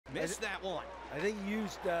Missed that one. I think he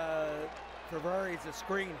used Ferrari as a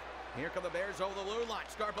screen. Here come the Bears over the blue line.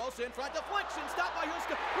 Scarbosa in front, deflection, stopped by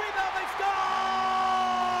Huska. Rebound, they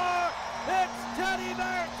score! It's Teddy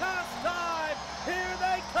Bear toss time! Here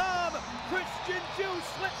they come! Christian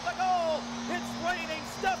Juice with the goal! It's raining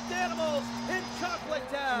stuffed animals in Chocolate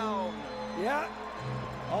Town! Yeah,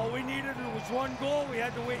 all we needed was one goal. We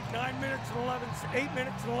had to wait 8 minutes and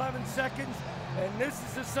 11 seconds, and this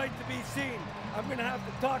is a sight to be seen. I'm going to have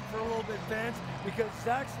to talk for a little bit, fans, because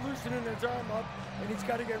Zach's loosening his arm up, and he's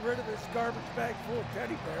got to get rid of this garbage bag full of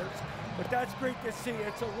teddy bears. But that's great to see.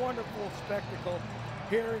 It's a wonderful spectacle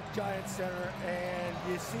here at Giant Center, and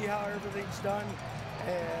you see how everything's done,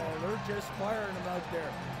 and they're just firing them out there.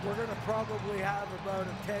 We're going to probably have about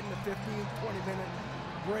a 10 to 15, 20-minute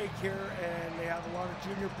break here, and they have a lot of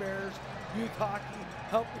junior Bears, youth hockey,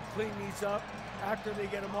 helping clean these up. After they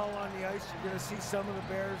get them all on the ice, you're going to see some of the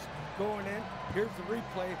Bears going in. Here's the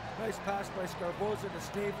replay. Nice pass by Scarbosa to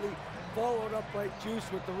Snavely, followed up by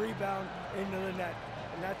Juice with the rebound into the net.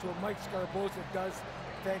 And that's what Mike Scarbosa does.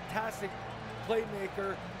 Fantastic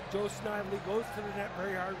playmaker. Joe Snively goes to the net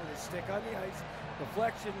very hard with his stick on the ice.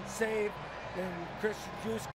 Deflection, save, and Christian Juice